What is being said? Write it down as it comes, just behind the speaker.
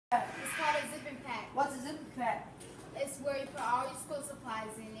What's a zipper pack? It's where you put all your school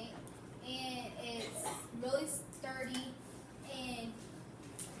supplies in it, and it's really sturdy, and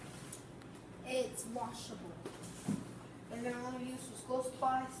it's washable. And they're only used for school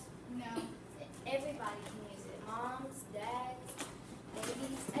supplies? No. Everybody can use it. Moms, dads,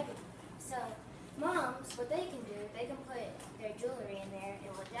 babies, everybody. So moms, what they can do, they can put their jewelry in there,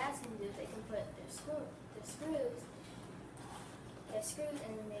 and what dads can do, they can put their screws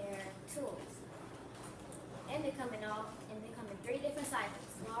and their tools. And they come in 3 different sizes: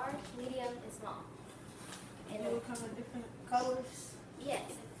 large, medium, and small. And they will come in different colors? Yes,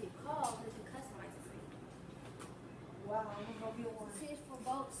 if you call, we can customize it for you. Wow, I'm gonna go get one. This is for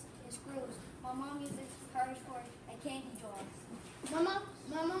bolts and screws. My mom uses hers for a candy jar.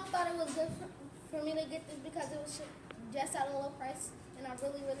 My mom thought it was good for me to get this because it was just at a low price, and I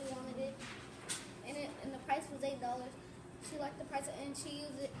really wanted it. And the price was $8. She liked the price, and she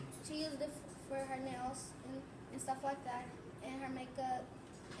used it for her nails and stuff like that, and her makeup.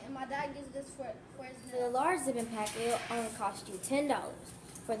 And my dad used this for his For the nails. large zipping pack, it will only cost you $10.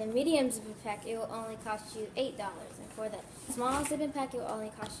 For the medium zipping pack, it will only cost you $8. And for the small zipping pack, it will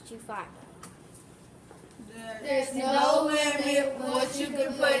only cost you $5. There's no limit what you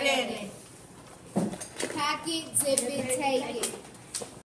can put in it. Pack it, zip it, take it.